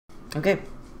Okay.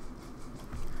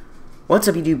 What's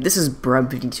up, YouTube? This is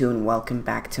Brub52 and welcome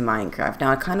back to Minecraft.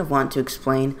 Now, I kind of want to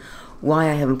explain why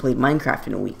I haven't played Minecraft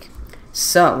in a week.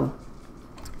 So,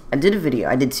 I did two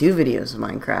videos of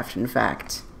Minecraft, in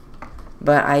fact.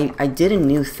 But I did a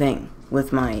new thing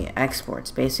with my exports.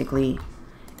 Basically,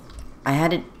 I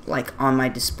had it, like, on my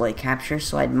display capture,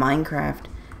 so I had Minecraft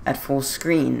at full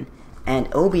screen,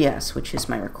 and OBS, which is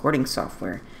my recording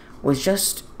software, was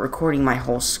just recording my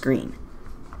whole screen,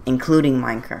 including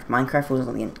Minecraft. Minecraft was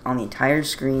on the entire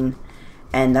screen,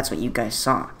 and that's what you guys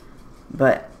saw.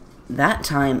 But that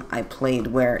time I played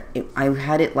where I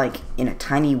had it like in a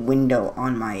tiny window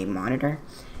on my monitor,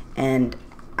 and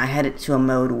I had it to a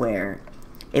mode where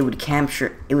it would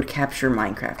capture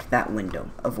Minecraft, that window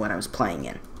of what I was playing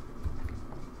in.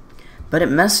 But it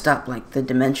messed up, like the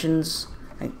dimensions,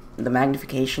 like the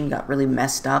magnification got really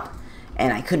messed up,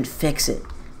 and I couldn't fix it.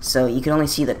 So you could only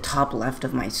see the top left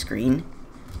of my screen,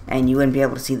 and you wouldn't be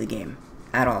able to see the game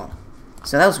at all.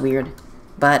 So that was weird.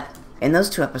 But in those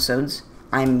two episodes,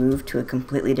 I moved to a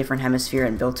completely different hemisphere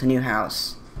and built a new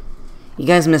house. You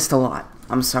guys missed a lot.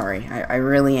 I'm sorry. I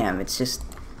really am. It's just,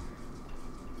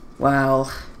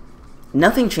 well,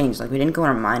 nothing changed. Like, we didn't go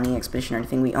on a mining expedition or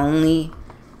anything. We only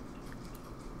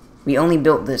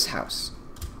built this house,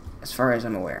 as far as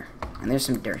I'm aware. And there's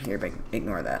some dirt here, but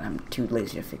ignore that. I'm too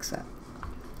lazy to fix that.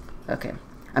 Okay.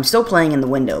 I'm still playing in the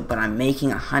window, but I'm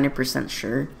making 100%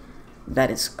 sure that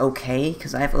it's okay,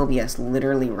 because I have OBS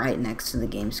literally right next to the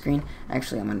game screen.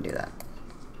 Actually, I'm going to do that.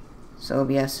 So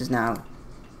OBS is now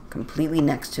completely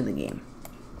next to the game,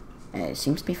 and it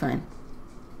seems to be fine.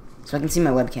 So I can see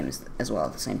my webcam as well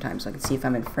at the same time, so I can see if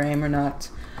I'm in frame or not.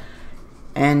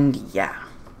 And yeah.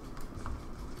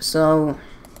 So,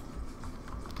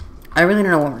 I really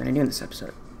don't know what we're going to do in this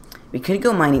episode. We could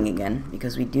go mining again,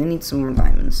 because we do need some more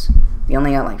diamonds. We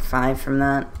only got like 5 from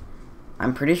that.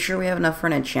 I'm pretty sure we have enough for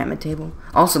an enchantment table.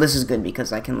 Also, this is good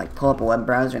because I can like pull up a web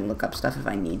browser and look up stuff if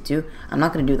I need to. I'm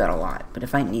not going to do that a lot, but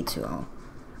if I need to,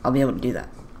 I'll be able to do that.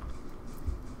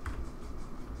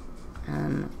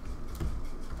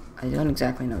 I don't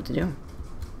exactly know what to do.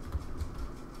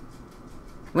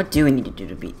 What do we need to do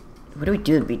to beat? What do we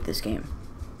do to beat this game?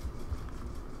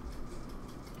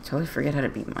 I totally forget how to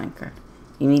beat Minecraft.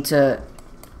 You need to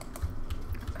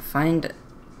find...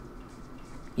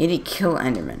 You need to kill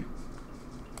Enderman.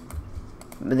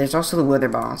 But there's also the Wither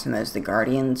boss, and there's the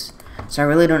Guardians. So I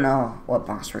really don't know what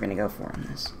boss we're going to go for on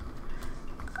this.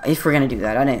 If we're going to do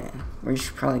that, we're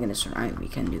just probably going to survive. We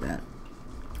can do that.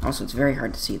 Also, it's very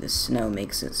hard to see. The snow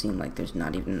makes it seem like there's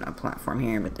not even a platform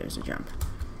here, but there's a jump.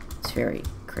 It's very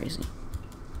crazy.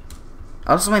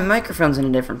 Also, my microphone's in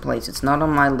a different place. It's not on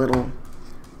my little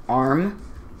arm,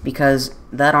 because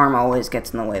that arm always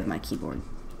gets in the way of my keyboard.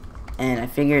 And I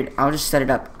figured I'll just set it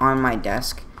up on my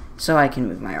desk so I can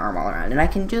move my arm all around. And I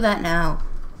can do that now.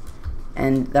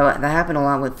 And that happened a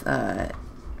lot with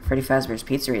Freddy Fazbear's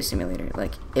Pizzeria Simulator.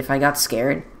 Like, if I got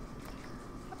scared...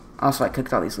 Also, I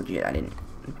cooked all these legit. I didn't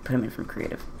put them in from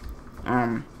creative.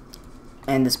 And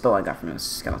this bow I got from a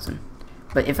skeleton.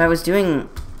 But if I was doing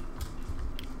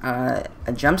a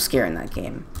jump scare in that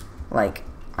game, like...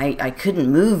 I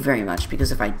couldn't move very much,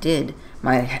 because if I did,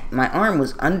 my arm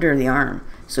was under the arm.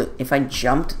 So if I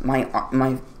jumped,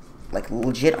 my like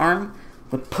legit arm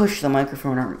would push the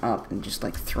microphone arm up and just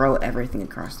like throw everything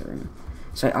across the room.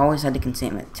 So I always had to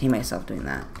contain myself doing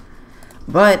that.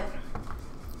 But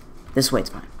this way it's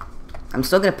fine. I'm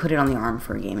still gonna put it on the arm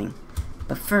for gaming.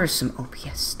 But first, some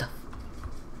OBS stuff.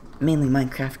 Mainly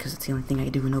Minecraft, because it's the only thing I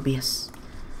do in OBS.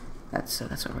 That's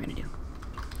what we're gonna do.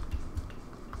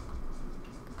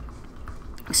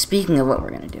 Speaking of what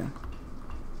we're gonna do,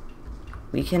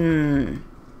 we can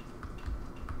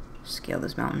scale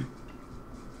this mountain.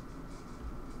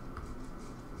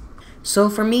 So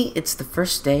for me, it's the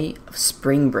first day of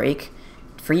spring break.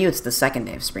 For you, it's the second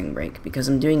day of spring break, because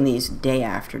I'm doing these day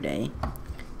after day.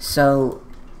 So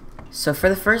for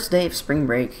the first day of spring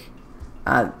break,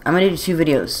 I'm gonna do 2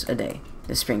 videos a day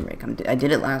this spring break. I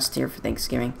did it last year for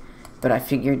Thanksgiving, but I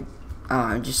figured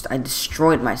I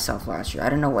destroyed myself last year. I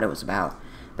don't know what it was about.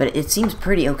 But it seems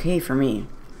pretty okay for me.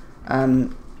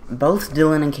 Both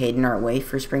Dylan and Caden are away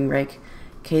for spring break.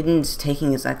 Caden's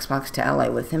taking his Xbox to LA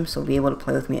with him, so he'll be able to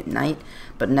play with me at night,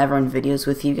 but never on videos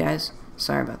with you guys.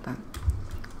 Sorry about that.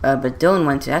 But Dylan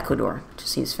went to Ecuador to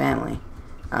see his family,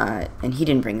 and he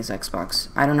didn't bring his Xbox.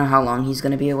 I don't know how long he's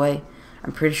going to be away.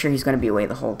 I'm pretty sure he's going to be away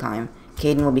the whole time.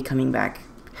 Caden will be coming back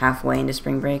halfway into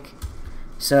spring break.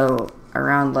 So,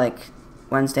 around, like,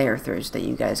 Wednesday or Thursday,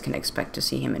 you guys can expect to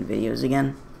see him in videos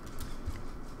again.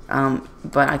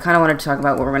 But I kind of wanted to talk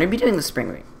about what we're going to be doing this spring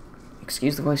break.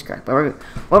 Excuse the voice crack, but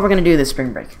what we're going to do this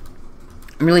spring break.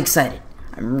 I'm really excited.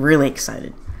 I'm really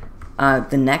excited.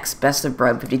 The next Best of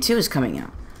Bread 52 is coming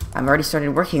out. I've already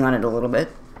started working on it a little bit.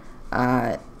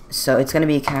 So it's going to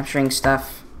be capturing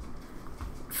stuff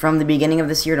from the beginning of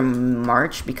this year to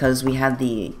March, because we had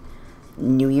the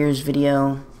New Year's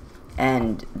video,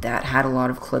 and that had a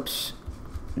lot of clips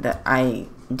that I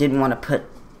didn't want to put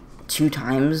 2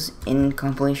 times in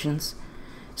compilations.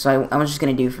 So I was just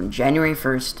going to do from January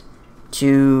 1st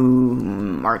to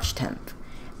March 10th.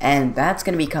 And that's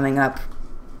going to be coming up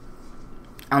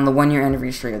on the 1-year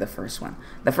anniversary of the first one.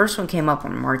 The first one came up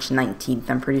on March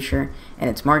 19th, I'm pretty sure, and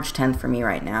it's March 10th for me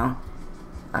right now.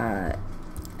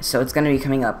 So it's going to be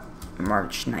coming up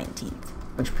March 19th,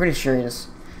 which I'm pretty sure is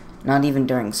not even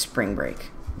during spring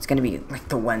break. It's going to be like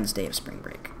the Wednesday of spring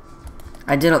break.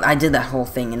 I did that whole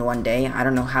thing in one day. I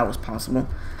don't know how it was possible.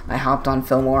 I hopped on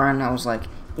Filmora and I was like,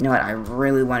 you know what, I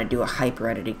really want to do a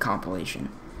hyper-edited compilation.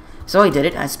 So I did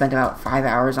it. I spent about 5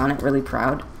 hours on it, really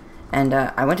proud. And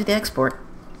I went to the export.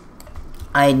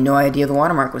 I had no idea the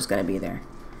watermark was going to be there.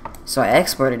 So I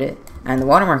exported it, and the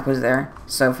watermark was there.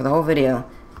 So for the whole video,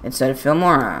 it said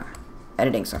Filmora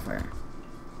editing software.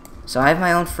 So I have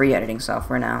my own free editing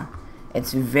software now.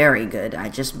 It's very good. I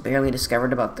just barely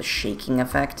discovered about the shaking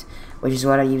effect, which is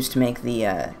what I used to make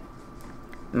the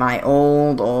my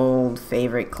old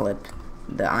favorite clip.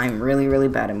 I'm really, really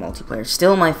bad at multiplayer.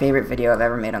 Still my favorite video I've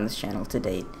ever made on this channel to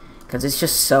date, because it's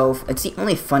just so... It's the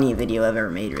only funny video I've ever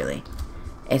made, really.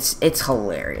 It's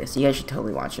hilarious. You guys should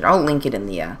totally watch it. I'll link it in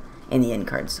the end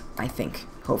cards, I think.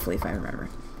 Hopefully, if I remember.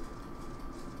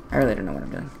 I really don't know what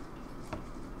I'm doing.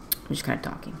 I'm just kind of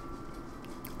talking.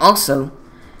 Also,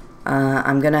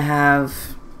 I'm gonna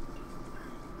have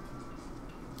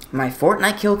my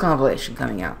Fortnite kill compilation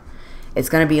coming out. It's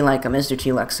gonna be like a Mr.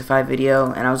 T Lexify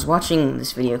video, and I was watching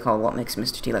this video called "What Makes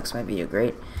Mr. T Lexify Video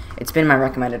Great." It's been my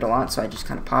recommended a lot, so I just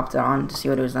kind of popped it on to see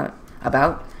what it was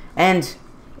about, and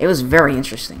it was very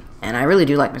interesting. And I really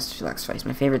do like Mr. T Lexify. He's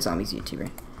my favorite zombies YouTuber.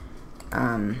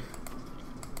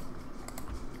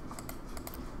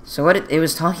 So what it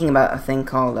was talking about a thing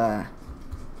called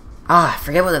I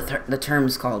forget what the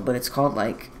term's called, but it's called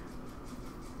like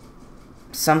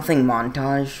something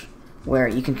montage, where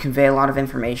you can convey a lot of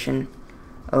information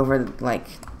over like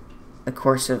the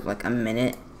course of like a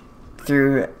minute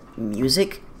through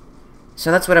music. So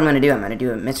that's what I'm gonna do. I'm gonna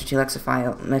do a Mr. T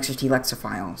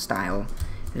Lexify style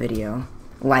video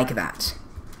like that,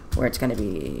 where it's gonna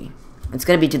be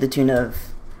to the tune of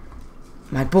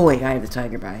my boy Eye of the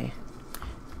Tiger by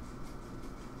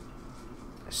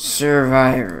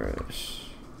Survivors.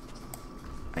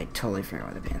 I totally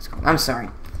forgot what the band's called. I'm sorry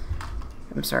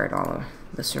to all of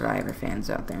the Survivor fans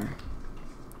out there.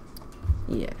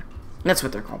 Yeah, that's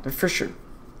what they're called. For sure,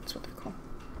 that's what they're called.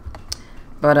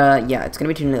 But yeah, it's gonna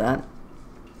be tuned to that.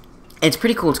 It's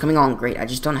pretty cool. It's coming along great. I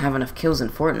just don't have enough kills in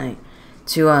Fortnite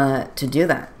to do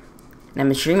that. And I've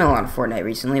been streaming a lot of Fortnite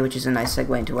recently, which is a nice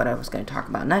segue into what I was going to talk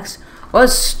about next.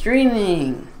 Was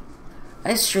streaming.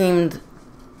 I streamed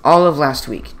all of last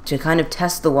week to kind of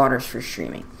test the waters for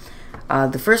streaming.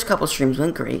 The first couple streams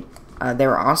went great. They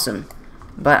were awesome,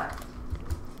 but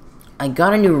I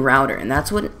got a new router, and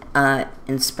that's what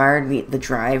inspired me the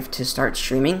drive to start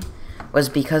streaming, was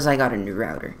because I got a new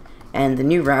router. And the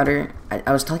new router,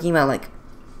 I was talking about, like,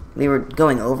 we were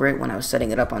going over it when I was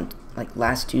setting it up on like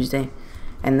last Tuesday,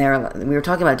 and we were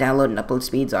talking about download and upload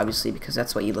speeds, obviously, because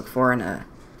that's what you look for in a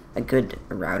good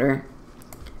router.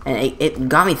 And it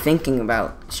got me thinking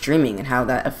about streaming and how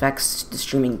that affects the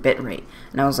streaming bitrate.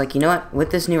 And I was like, you know what? With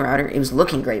this new router, it was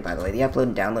looking great, by the way. The upload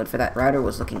and download for that router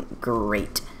was looking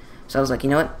great. So I was like,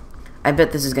 you know what? I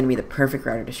bet this is going to be the perfect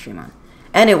router to stream on.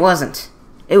 And it wasn't.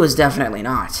 It was definitely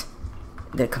not.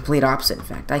 The complete opposite, in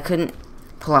fact. I couldn't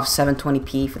pull off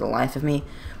 720p for the life of me,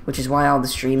 which is why all the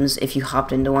streams, if you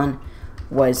hopped into one,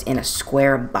 was in a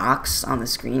square box on the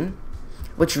screen,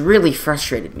 which really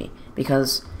frustrated me,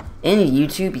 because in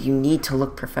YouTube, you need to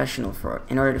look professional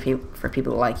in order for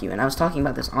people to like you. And I was talking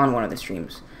about this on one of the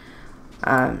streams.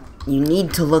 You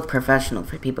need to look professional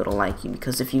for people to like you,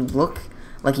 because if you look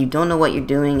like you don't know what you're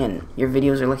doing and your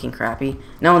videos are looking crappy,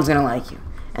 no one's gonna like you.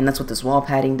 And that's what this wall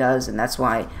padding does, and that's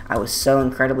why I was so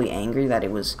incredibly angry that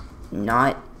it was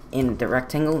not in the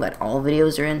rectangle that all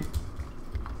videos are in.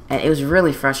 And it was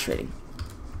really frustrating.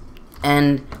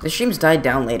 And the streams died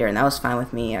down later, and that was fine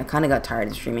with me. I kind of got tired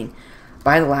of streaming.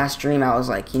 By the last stream, I was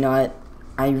like, you know what?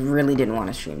 I really didn't want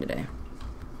to stream today.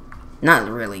 Not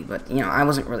really, but, you know, I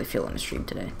wasn't really feeling the stream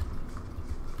today.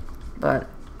 But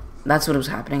that's what was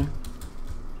happening.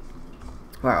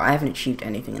 Wow, I haven't achieved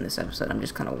anything in this episode. I'm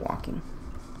just kind of walking.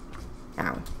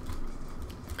 Ow.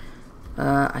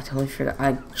 I totally forgot.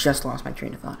 I just lost my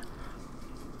train of thought.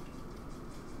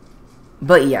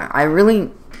 But yeah,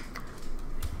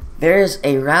 there's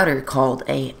a router called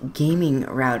a gaming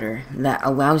router that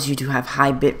allows you to have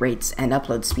high bit rates and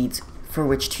upload speeds for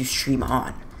which to stream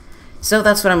on. So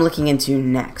that's what I'm looking into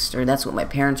next, or that's what my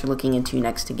parents are looking into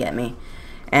next to get me.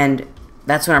 And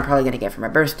that's what I'm probably going to get for my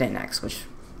birthday next, which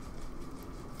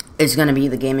is going to be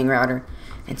the gaming router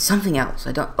and something else.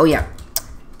 Oh yeah,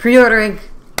 pre-ordering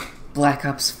Black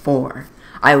Ops 4.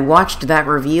 I watched that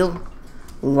reveal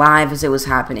live as it was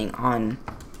happening on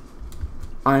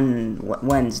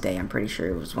Wednesday. I'm pretty sure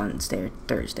it was Wednesday or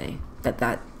Thursday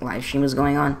that live stream was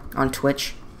going on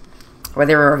Twitch, where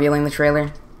they were revealing the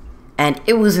trailer, and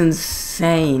it was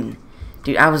insane,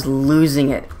 dude. I was losing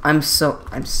it. I'm so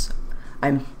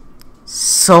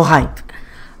hype.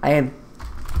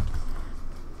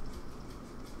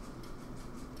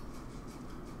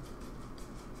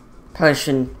 Probably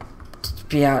shouldn't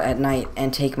be out at night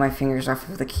and take my fingers off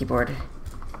of the keyboard.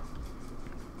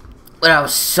 But I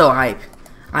was so hype.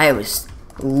 I was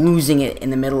losing it in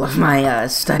the middle of my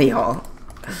study hall.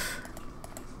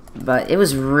 But it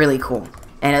was really cool.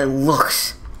 And it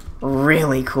looks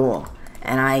really cool.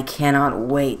 And I cannot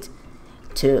wait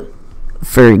to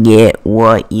forget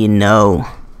what you know.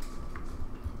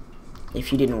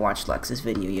 If you didn't watch Lex's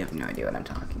video, you have no idea what I'm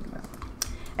talking about.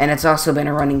 And it's also been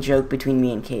a running joke between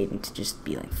me and Caden to just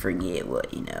be like, forget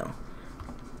what you know.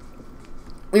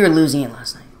 We were losing it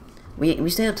last night. We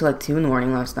stayed up till like 2 in the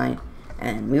morning last night,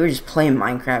 and we were just playing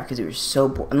Minecraft because we were so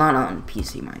bored. Not on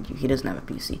PC, mind you. He doesn't have a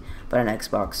PC, but an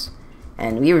Xbox.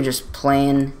 And we were just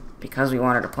playing because we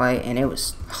wanted to play, and it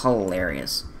was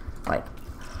hilarious. Like,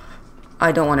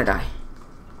 I don't want to die.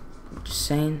 I'm just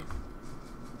saying.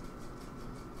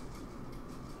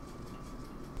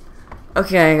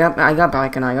 Okay, I got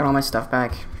back, and I got all my stuff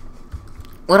back.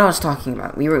 What I was talking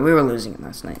about, we were losing it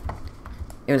last night.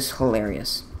 It was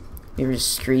hilarious. We were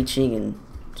just screeching and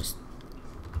just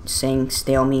saying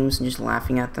stale memes and just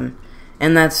laughing at them.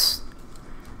 And that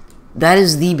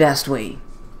is the best way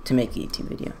to make a YouTube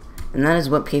video. And that is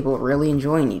what people really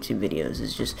enjoy in YouTube videos,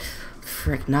 is just,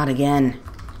 frick, not again.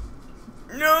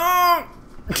 No!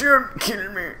 You're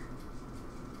kidding me.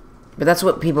 But that's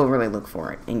what people really look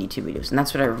for in YouTube videos. And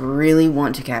that's what I really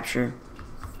want to capture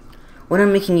when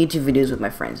I'm making YouTube videos with my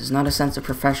friends. It's not a sense of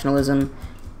professionalism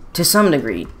to some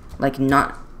degree. Like,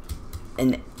 not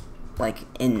in,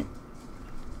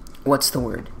 what's the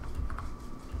word?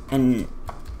 And,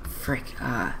 frick,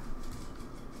 oh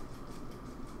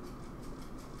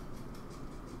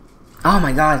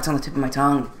my god, it's on the tip of my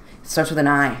tongue. It starts with an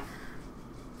I.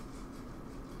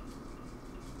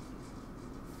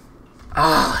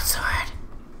 Oh, it's so hard.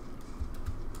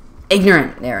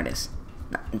 Ignorant. There it is.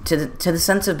 To the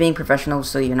sense of being professional,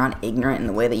 so you're not ignorant in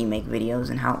the way that you make videos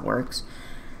and how it works.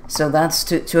 So that's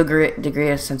to a degree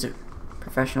a sense of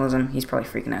professionalism. He's probably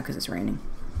freaking out because it's raining.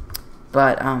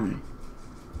 But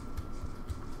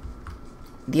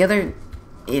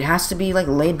it has to be like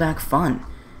laid back fun,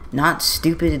 not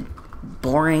stupid,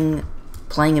 boring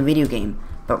playing a video game,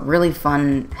 but really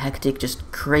fun, hectic,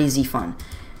 just crazy fun.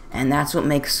 And that's what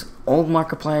makes old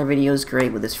Markiplier videos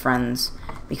great with his friends,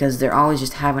 because they're always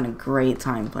just having a great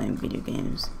time playing video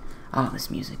games. Oh, this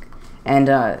music. And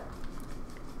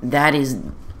that is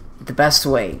the best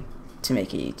way to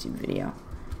make a YouTube video.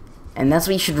 And that's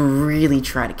what you should really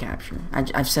try to capture.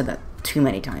 I've said that too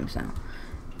many times now.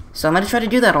 So I'm going to try to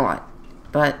do that a lot.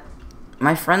 But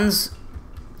my friends,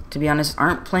 to be honest,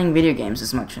 aren't playing video games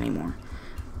as much anymore.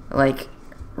 Like,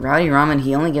 Rowdy Ramen,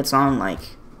 he only gets on,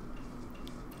 like,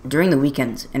 during the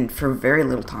weekends and for very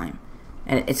little time.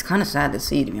 And it's kind of sad to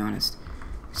see, to be honest.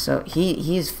 So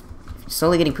he's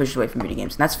slowly getting pushed away from video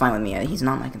games. And that's fine with me. He's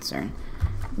not my concern.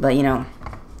 But, you know,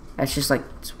 that's just like,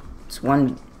 it's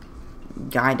one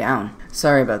guy down.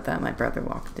 Sorry about that, my brother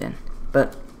walked in.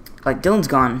 But, like, Dylan's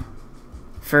gone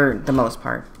for the most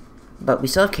part. But we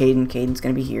still have Caden. Caden's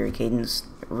going to be here. Caden's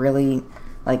really,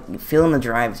 like, feeling the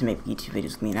drive to make YouTube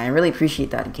videos with me. And I really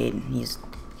appreciate that in Caden.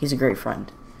 He's a great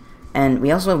friend. And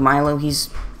we also have Milo. He's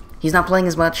not playing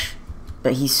as much,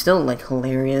 but he's still, like,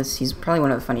 hilarious. He's probably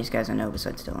one of the funniest guys I know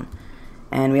besides Dylan.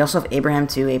 And we also have Abraham,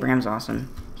 too. Abraham's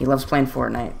awesome. He loves playing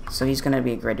Fortnite, so he's going to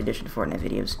be a great addition to Fortnite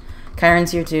videos.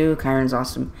 Kyron's here, too. Kyron's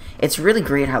awesome. It's really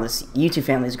great how this YouTube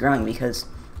family is growing, because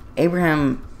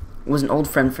Abraham was an old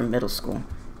friend from middle school,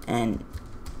 and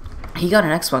he got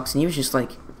an Xbox, and he was just,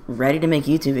 like, ready to make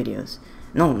YouTube videos.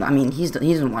 No, I mean, he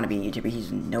doesn't want to be a YouTuber.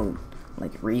 He's no,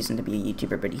 like, reason to be a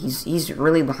YouTuber, but he's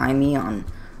really behind me on,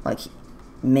 like,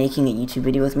 making a YouTube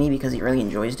video with me, because he really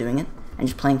enjoys doing it, and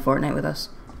just playing Fortnite with us.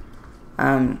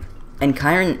 And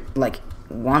Kyron, like,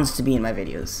 wants to be in my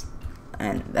videos,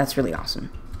 and that's really awesome,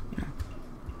 you know.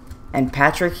 And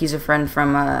Patrick, he's a friend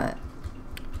from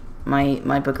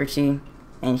my Booker T,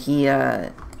 and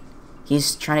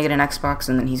he's trying to get an Xbox,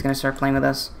 and then he's gonna start playing with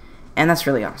us, and that's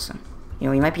really awesome. You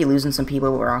know, we might be losing some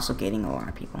people, but we're also gaining a lot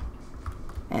of people,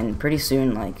 and pretty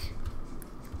soon, like,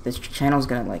 this channel's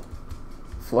gonna like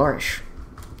flourish,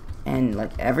 and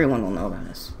like everyone will know about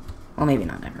us. Well, maybe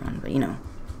not everyone, but you know,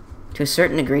 to a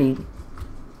certain degree,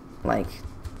 like,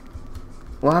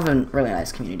 we'll have a really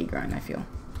nice community growing, I feel.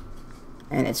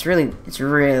 And it's really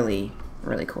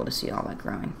cool to see all that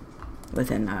growing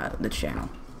within the channel.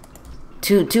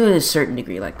 To a certain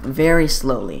degree, like, very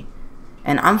slowly.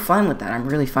 And I'm fine with that. I'm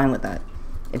really fine with that.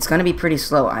 It's gonna be pretty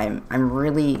slow. I'm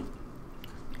really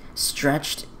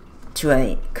stretched to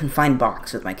a confined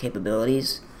box with my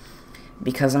capabilities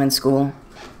because I'm in school.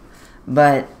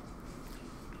 But,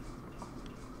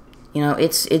 you know,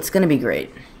 it's gonna be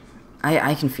great.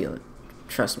 I can feel it.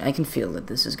 Trust me, I can feel that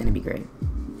this is gonna be great.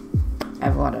 I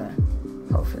have a lot of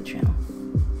hope for the channel.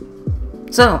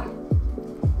 So,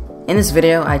 in this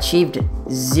video, I achieved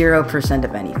 0%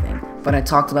 of anything, but I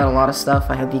talked about a lot of stuff.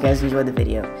 I hope you guys enjoyed the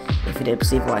video. If you did,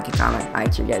 please leave a like and comment. I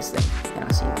like your guys' thing, and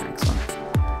I'll see you in the next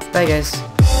one. Bye, guys.